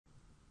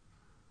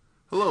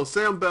Hello,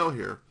 Sam Bell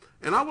here,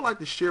 and I would like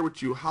to share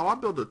with you how I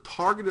built a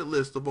targeted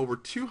list of over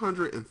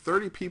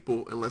 230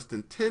 people in less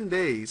than 10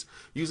 days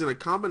using a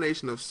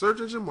combination of search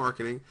engine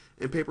marketing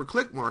and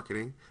pay-per-click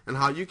marketing, and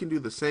how you can do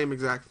the same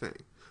exact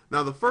thing.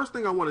 Now, the first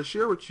thing I want to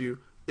share with you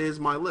is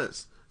my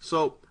list.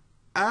 So,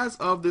 as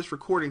of this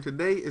recording,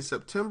 today is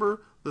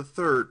September the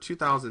 3rd,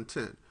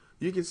 2010.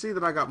 You can see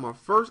that I got my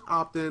first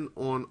opt-in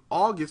on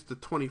August the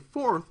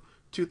 24th,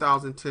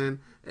 2010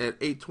 at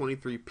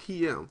 8:23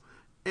 p.m.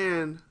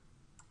 and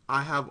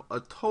I have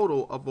a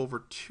total of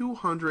over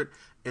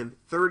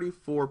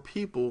 234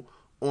 people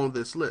on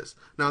this list.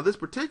 Now, this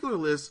particular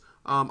list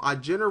I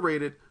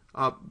generated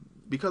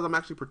because I'm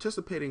actually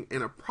participating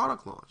in a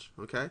product launch.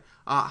 Okay.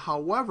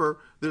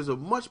 However, there's a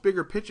much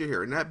bigger picture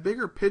here, and that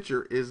bigger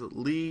picture is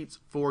leads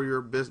for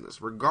your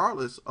business,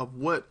 regardless of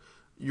what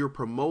you're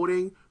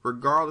promoting,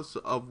 regardless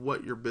of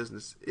what your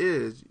business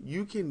is.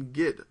 You can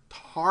get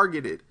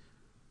targeted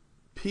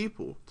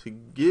people to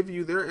give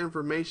you their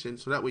information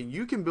so that way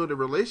you can build a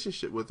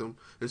relationship with them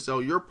and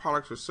sell your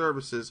products or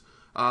services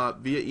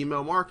via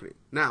email marketing.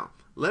 Now,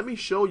 let me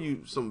show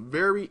you some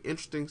very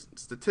interesting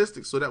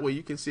statistics so that way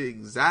you can see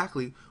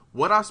exactly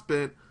what I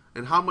spent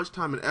and how much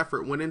time and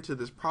effort went into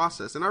this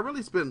process. And I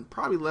really spent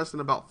probably less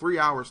than about 3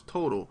 hours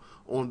total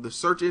on the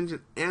search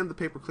engine and the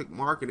pay-per-click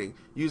marketing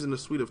using the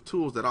suite of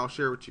tools that I'll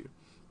share with you.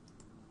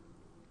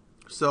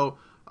 So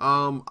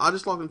I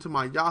just logged into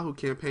my Yahoo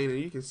campaign, and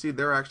you can see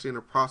they're actually in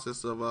the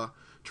process of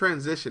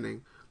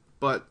transitioning.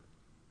 But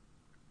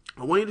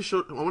I want to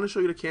show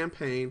you the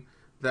campaign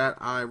that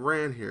I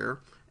ran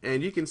here,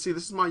 and you can see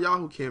this is my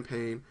Yahoo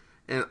campaign,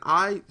 and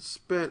I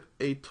spent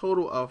a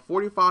total of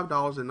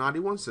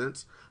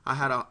 $45.91. I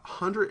had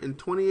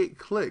 128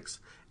 clicks,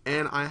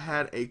 and I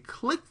had a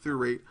click-through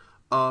rate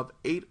of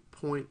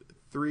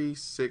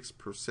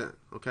 8.36%.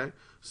 Okay,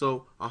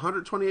 so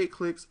 128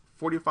 clicks,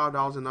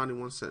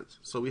 $45.91.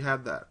 So we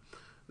have that.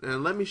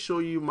 And let me show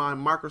you my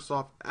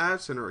Microsoft Ad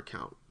Center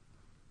account.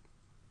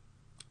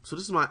 So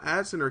this is my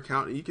Ad Center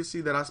account, and you can see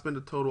that I spent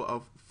a total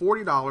of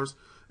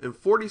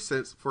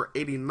 $40.40 for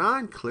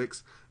 89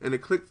 clicks and a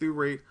click-through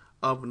rate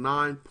of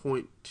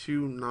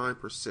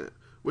 9.29%,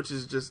 which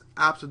is just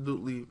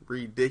absolutely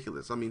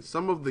ridiculous. I mean,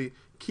 some of the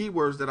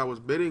keywords that I was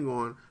bidding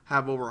on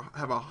have a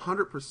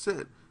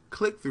 100%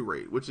 click-through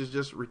rate, which is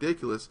just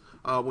ridiculous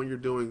when you're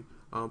doing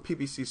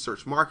PPC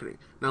search marketing.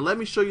 Now let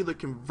me show you the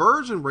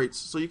conversion rates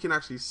so you can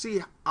actually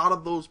see out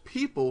of those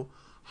people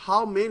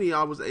how many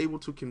I was able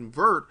to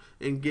convert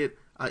and get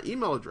an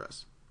email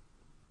address.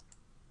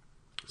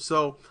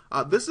 So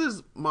this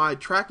is my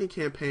tracking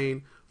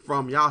campaign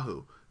from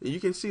Yahoo.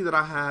 You can see that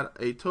I had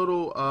a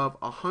total of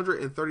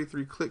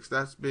 133 clicks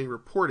that's being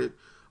reported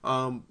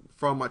from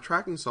my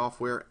tracking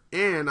software,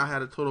 and I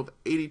had a total of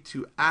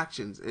 82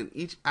 actions, and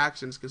each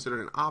action is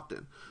considered an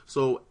opt-in.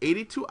 So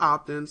 82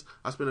 opt-ins.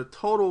 I spent a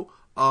total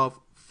of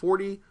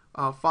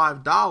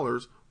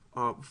 $45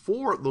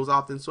 for those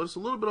opt-ins, so it's a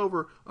little bit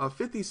over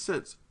 50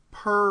 cents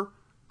per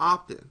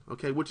opt-in,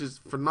 okay, which is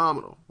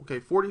phenomenal. Okay,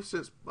 a little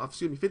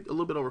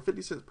bit over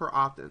 50 cents per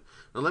opt-in.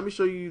 Now let me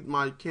show you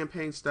my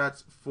campaign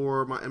stats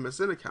for my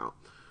MSN account.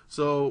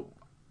 So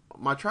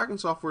my tracking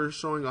software is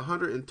showing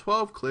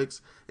 112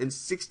 clicks and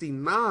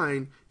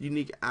 69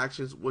 unique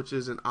actions, which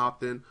is an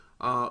opt-in.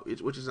 So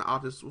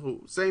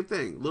same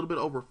thing, a little bit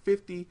over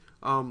 50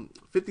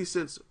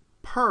 cents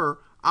per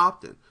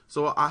opt-in.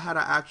 So I had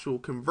an actual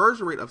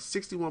conversion rate of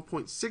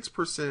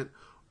 61.6%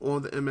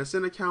 on the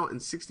MSN account and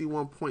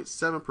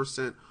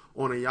 61.7%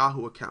 on a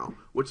Yahoo account,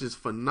 which is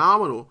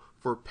phenomenal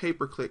for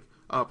pay-per-click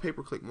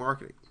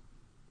marketing.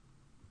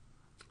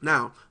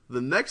 Now,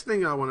 the next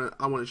thing I want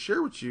to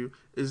share with you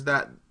is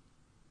that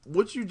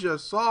what you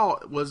just saw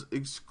was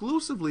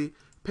exclusively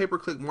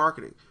pay-per-click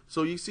marketing.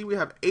 So you see we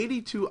have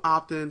 82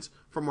 opt-ins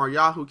from our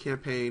Yahoo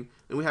campaign,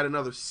 and we had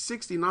another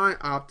 69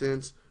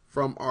 opt-ins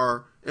from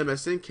our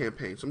MSN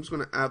campaign. So I'm just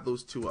going to add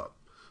those two up.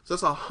 So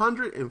that's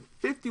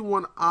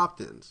 151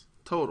 opt-ins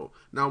total.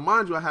 Now,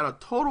 mind you, I had a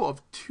total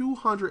of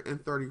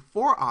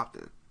 234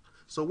 opt-ins.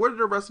 So where did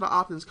the rest of the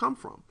opt-ins come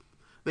from?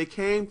 They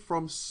came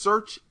from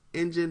search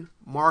engine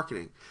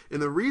marketing.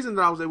 And the reason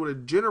that I was able to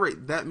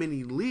generate that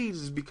many leads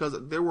is because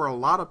there were a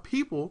lot of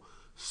people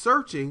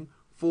searching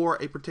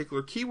for a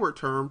particular keyword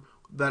term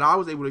that I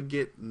was able to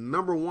get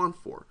number one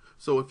for.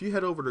 So if you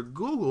head over to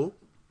Google,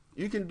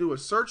 you can do a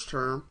search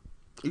term.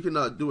 You can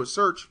do a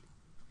search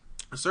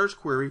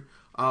query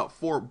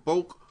for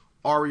bulk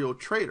REO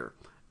trader.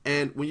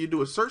 And when you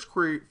do a search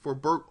query for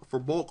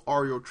bulk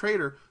REO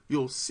trader,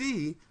 you'll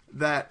see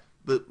that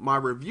my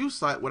review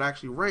site would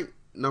actually rank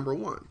number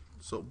one.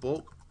 So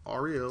bulk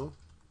REO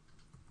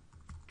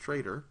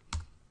trader,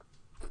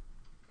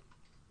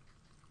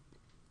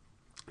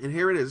 and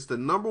here it is, the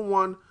number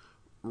one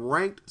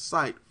ranked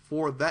site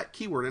for that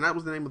keyword, and that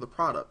was the name of the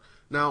product.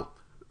 Now,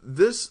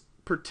 this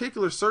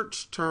particular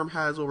search term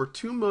has over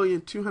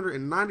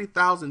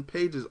 2,290,000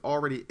 pages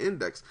already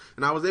indexed,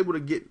 and I was able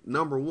to get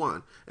number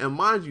one. And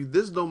mind you,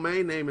 this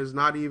domain name is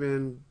not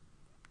even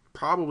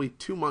probably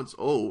 2 months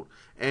old,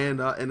 and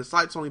the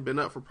site's only been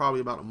up for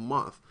probably about a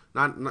month.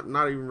 not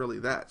even really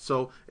that.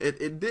 So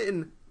it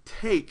didn't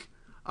take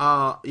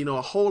a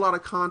whole lot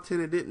of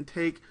content. It didn't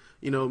take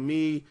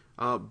me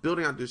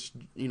building out this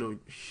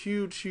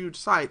huge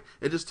site.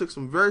 It just took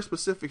some very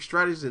specific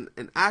strategies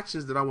and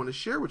actions that I want to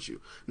share with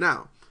you.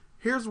 Now,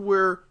 here's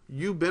where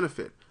you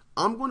benefit.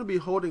 I'm going to be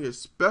holding a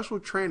special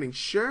training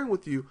sharing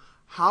with you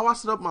how I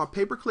set up my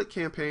pay-per-click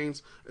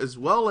campaigns, as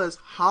well as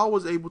how I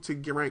was able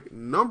to rank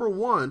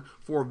 #1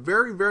 for a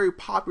very, very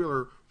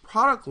popular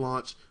product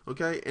launch,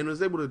 okay, and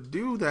was able to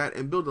do that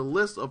and build a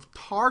list of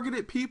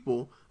targeted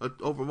people,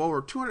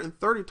 over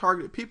 230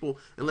 targeted people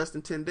in less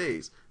than 10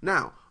 days.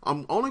 Now,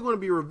 I'm only going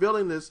to be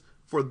revealing this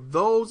for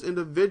those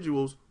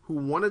individuals who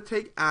want to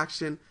take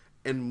action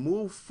and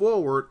move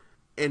forward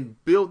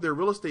and build their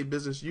real estate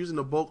business using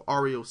the bulk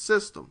REO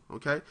system,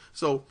 okay?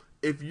 So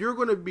if you're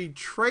going to be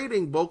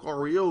trading bulk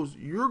REOs,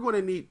 you're going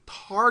to need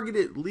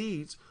targeted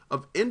leads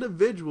of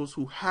individuals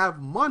who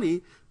have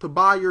money to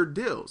buy your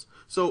deals.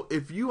 So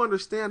if you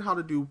understand how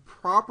to do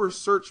proper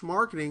search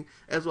marketing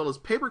as well as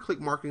pay-per-click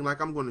marketing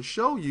like I'm going to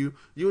show you,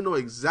 you know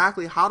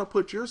exactly how to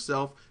put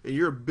yourself and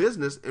your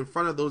business in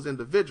front of those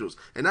individuals.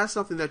 And that's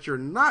something that you're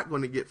not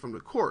going to get from the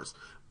course.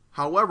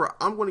 However,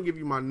 I'm going to give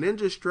you my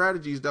ninja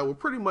strategies that will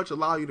pretty much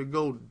allow you to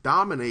go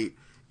dominate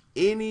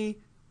any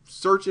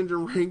search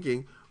engine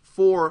ranking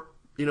for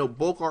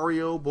bulk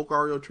REO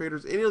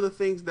traders, any of the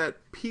things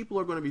that people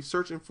are going to be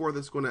searching for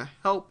that's going to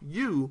help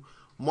you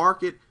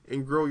market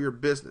and grow your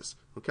business.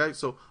 Okay,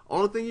 so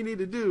only thing you need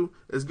to do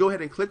is go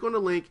ahead and click on the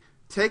link,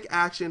 take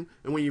action,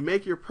 and when you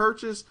make your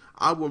purchase,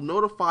 I will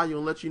notify you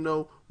and let you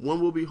know when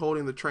we'll be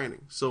holding the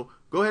training. So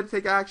go ahead and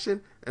take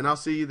action, and I'll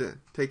see you then.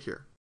 Take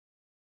care.